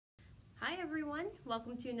Hi everyone,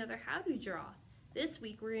 welcome to another How To Draw. This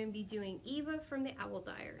week we're going to be doing Eva from the Owl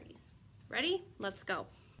Diaries. Ready? Let's go.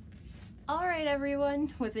 Alright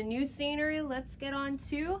everyone, with a new scenery, let's get on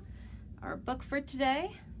to our book for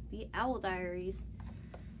today, the Owl Diaries.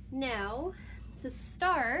 Now, to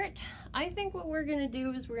start, I think what we're going to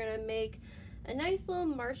do is we're going to make a nice little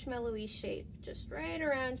marshmallowy shape just right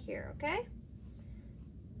around here, okay?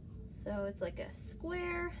 So it's like a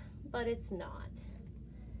square, but it's not.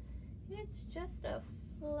 It's just a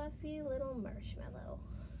fluffy little marshmallow.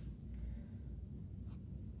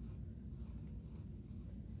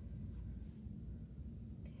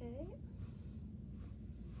 Okay.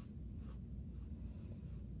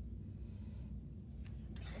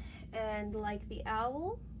 And like the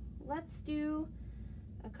owl, let's do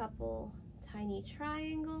a couple tiny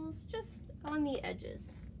triangles just on the edges.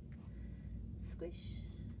 Squish.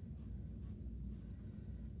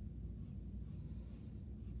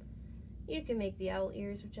 You can make the owl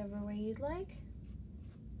ears whichever way you'd like.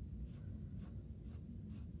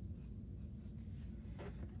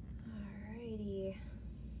 Alrighty.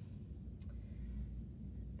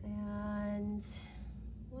 And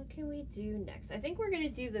what can we do next? I think we're gonna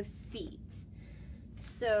do the feet.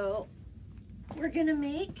 So we're gonna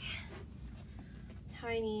make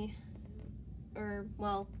tiny, or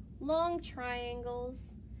well, long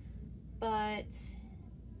triangles, but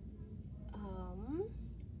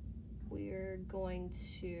we're going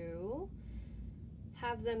to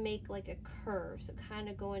have them make like a curve, so kind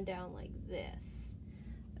of going down like this.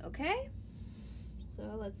 Okay, so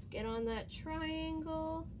let's get on that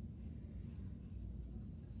triangle,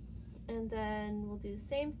 and then we'll do the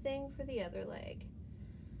same thing for the other leg.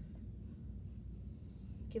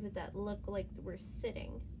 Give it that look like we're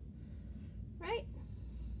sitting, right?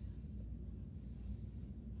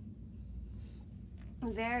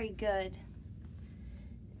 Very good.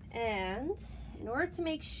 And in order to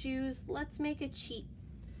make shoes, let's make a cheat.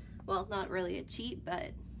 Well, not really a cheat,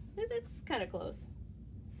 but it's kind of close.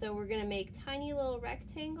 So we're gonna make tiny little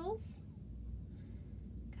rectangles,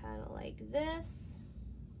 kind of like this.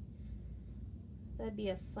 That'd be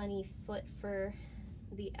a funny foot for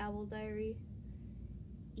the Owl Diary.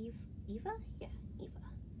 Eva? Yeah, Eva.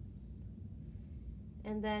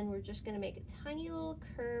 And then we're just gonna make a tiny little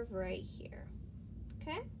curve right here,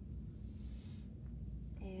 okay?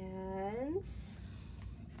 And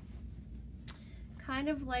kind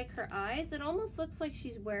of like her eyes, it almost looks like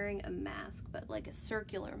she's wearing a mask, but like a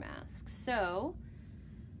circular mask. So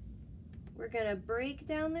we're gonna break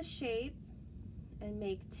down the shape and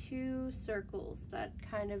make two circles that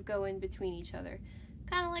kind of go in between each other,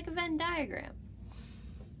 kind of like a Venn diagram.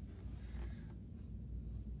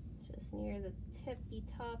 Just near the tippy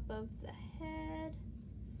top of the head.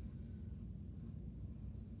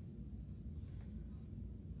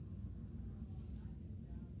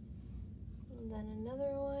 And then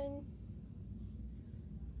another one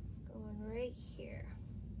going right here.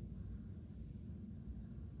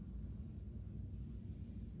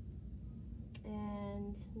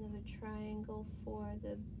 And another triangle for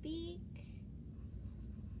the beak.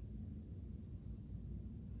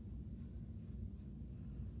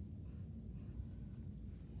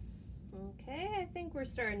 Okay, I think we're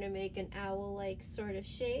starting to make an owl-like sort of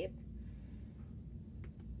shape.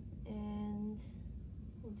 And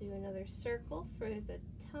we'll do another circle for the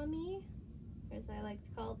tummy, as I like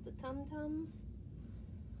to call it, the tum-tums.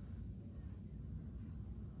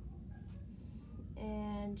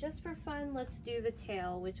 And just for fun, let's do the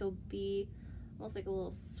tail, which will be almost like a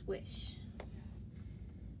little swish.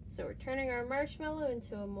 So we're turning our marshmallow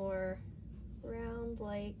into a more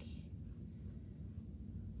round-like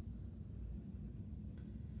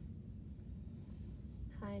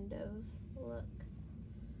kind of look.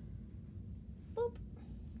 Boop.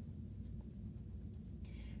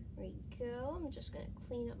 There we go. I'm just going to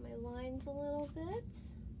clean up my lines a little bit.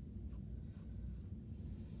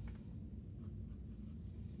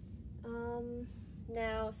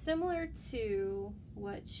 Now, similar to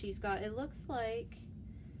what she's got, it looks like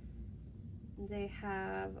they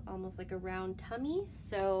have almost like a round tummy.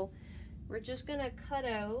 So we're just going to cut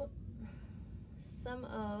out some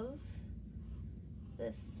of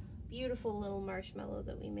this beautiful little marshmallow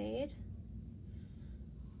that we made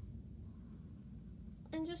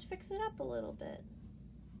and just fix it up a little bit.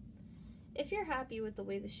 If you're happy with the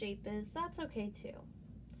way the shape is, that's okay too.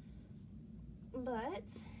 But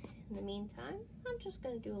in the meantime, I'm just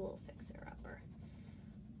going to do a little fixer-upper.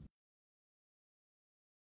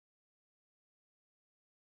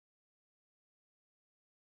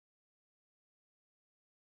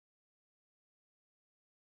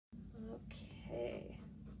 Okay.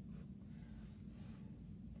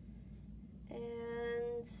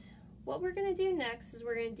 what we're gonna do next is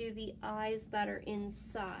we're gonna do the eyes that are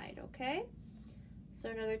inside, okay? So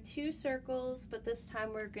another 2 circles, but this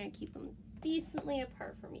time we're gonna keep them decently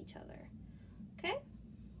apart from each other, okay?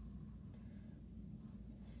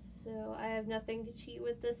 So I have nothing to cheat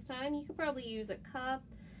with this time. You could probably use a cup,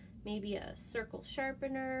 maybe a circle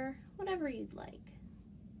sharpener, whatever you'd like.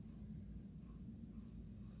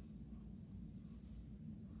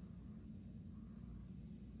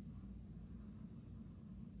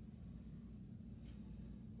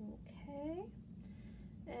 Okay,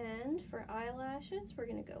 and for eyelashes, we're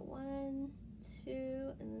gonna go 1, 2,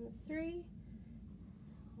 and then 3.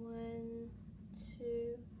 1,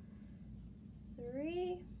 2,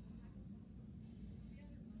 3.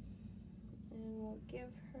 And we'll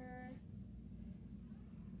give her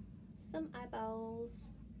some eyeballs.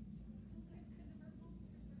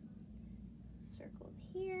 Circled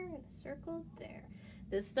here and a circle there.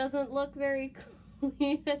 This doesn't look very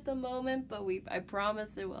clean at the moment, but I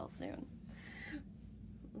promise it will soon.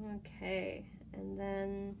 Okay, and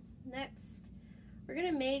then next we're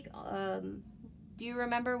gonna make, do you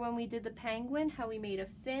remember when we did the penguin, how we made a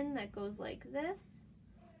fin that goes like this?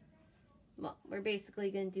 Well, we're basically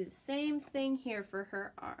going to do the same thing here for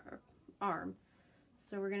her arm.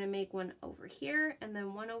 So we're going to make one over here and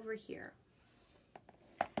then one over here.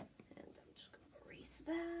 And I'm just going to erase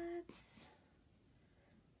that.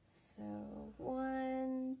 So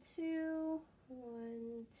 1, 2,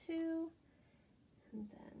 1, 2, and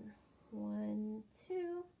then 1,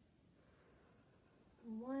 2,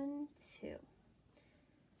 1, 2.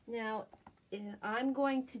 Now, I'm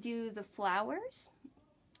going to do the flowers.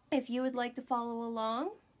 If you would like to follow along,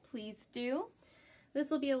 please do.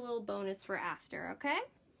 This will be a little bonus for after, okay?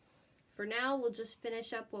 For now, we'll just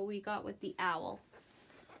finish up what we got with the owl,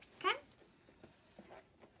 okay?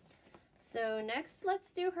 So next,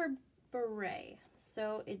 let's do her beret.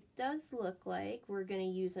 So it does look like we're going to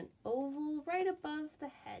use an oval right above the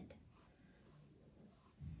head.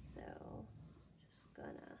 So just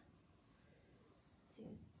gonna do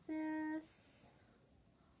this.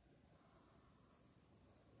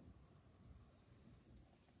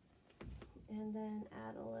 And then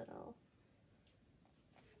add a little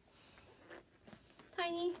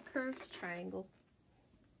tiny curved triangle.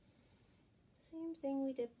 Same thing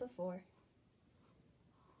we did before.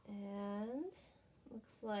 And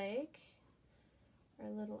looks like our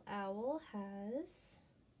little owl has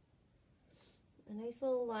a nice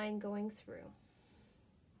little line going through.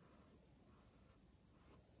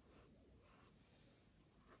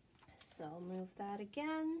 So I'll move that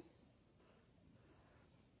again.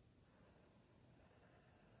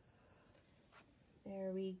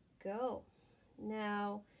 There we go.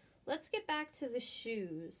 Now, let's get back to the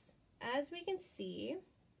shoes. As we can see,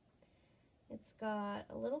 it's got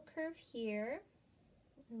a little curve here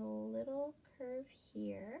and a little curve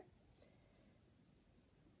here.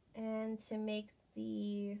 And to make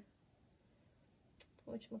the,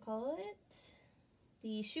 whatchamacallit,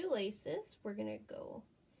 the shoelaces, we're gonna go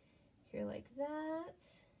here like that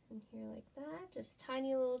and here like that, just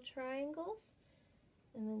tiny little triangles.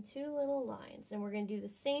 And then 2 little lines, and we're going to do the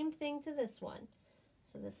same thing to this one.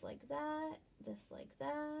 So this like that, this like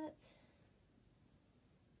that,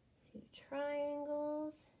 2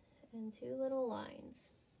 triangles, and 2 little lines.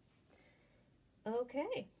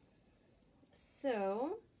 Okay,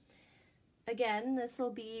 so again, this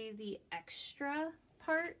will be the extra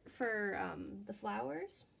part for the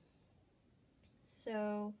flowers.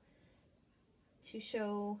 So to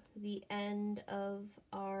show the end of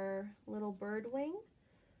our little bird wing,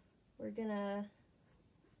 we're gonna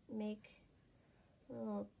make a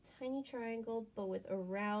little tiny triangle, but with a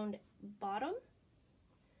round bottom.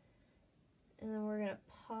 And then we're gonna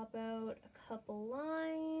pop out a couple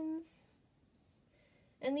lines.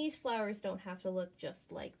 And these flowers don't have to look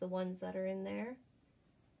just like the ones that are in there.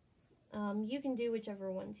 You can do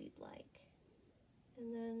whichever ones you'd like.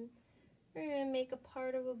 And then we're gonna make a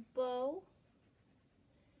part of a bow,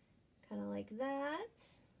 kind of like that.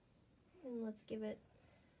 And let's give it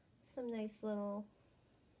some nice little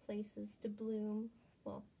places to bloom,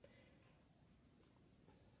 well,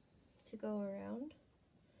 to go around.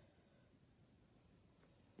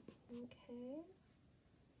 Okay.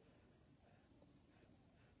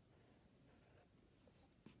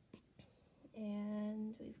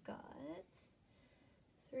 And we've got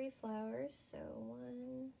 3 flowers, so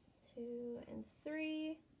 1, 2, and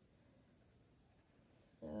 3.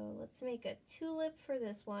 So let's make a tulip for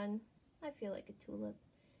this one. I feel like a tulip.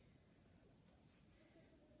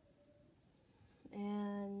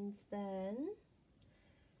 And then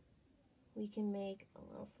we can make a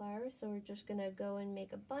little flower, so we're just gonna go and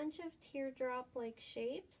make a bunch of teardrop-like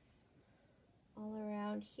shapes. all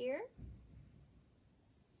around here.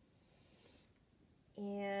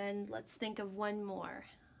 And let's think of one more.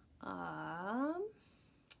 I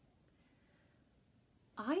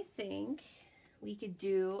think we could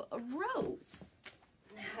do a rose.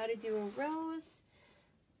 How to do a rose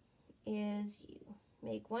is you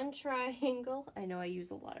make one triangle. I know I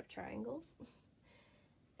use a lot of triangles.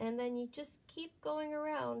 And then you just keep going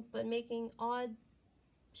around, but making odd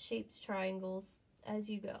shaped triangles as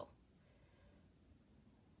you go.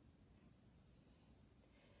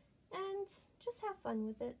 And just have fun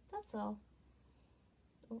with it, that's all.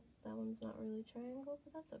 Oh, that one's not really a triangle,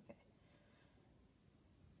 but that's okay.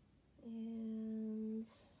 And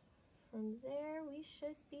from there we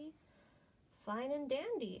should be fine and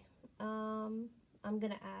dandy. I'm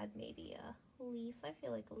gonna add maybe a leaf. I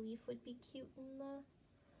feel like a leaf would be cute in the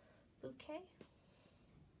bouquet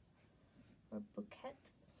or bouquet.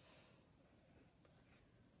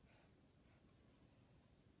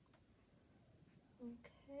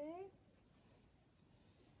 Okay.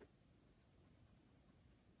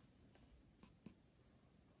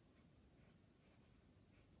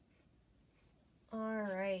 All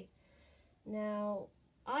right. Now,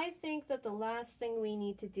 I think that the last thing we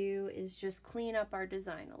need to do is just clean up our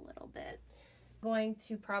design a little bit. I'm going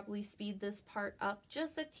to probably speed this part up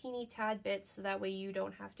just a teeny tad bit so that way you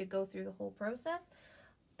don't have to go through the whole process.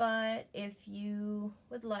 But if you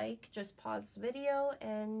would like, just pause the video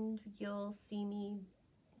and you'll see me,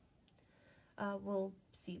 we'll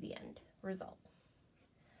see the end result.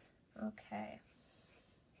 Okay.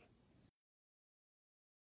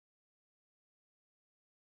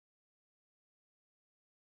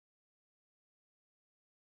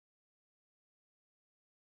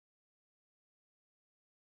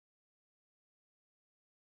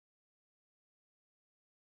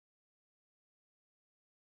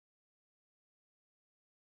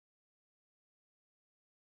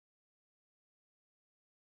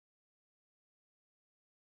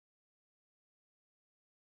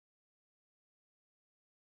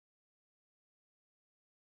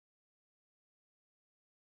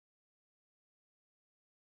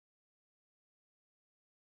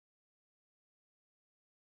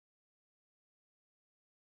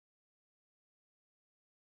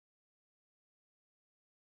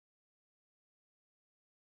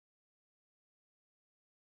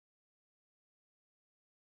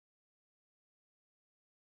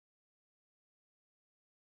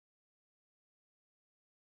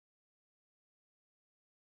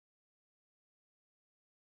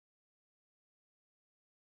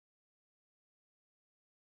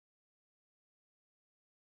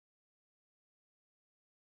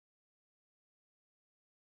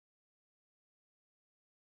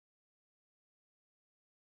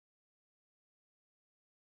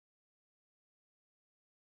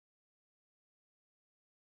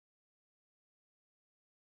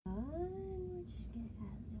 We're just gonna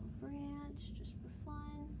add a little branch just for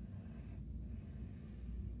fun.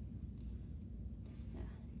 Just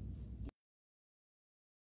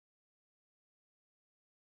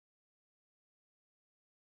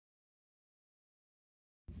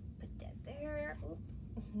let's put that there. Oop,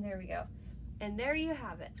 there we go. And there you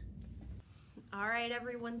have it. All right,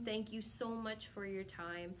 everyone, thank you so much for your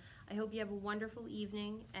time. I hope you have a wonderful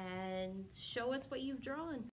evening and show us what you've drawn.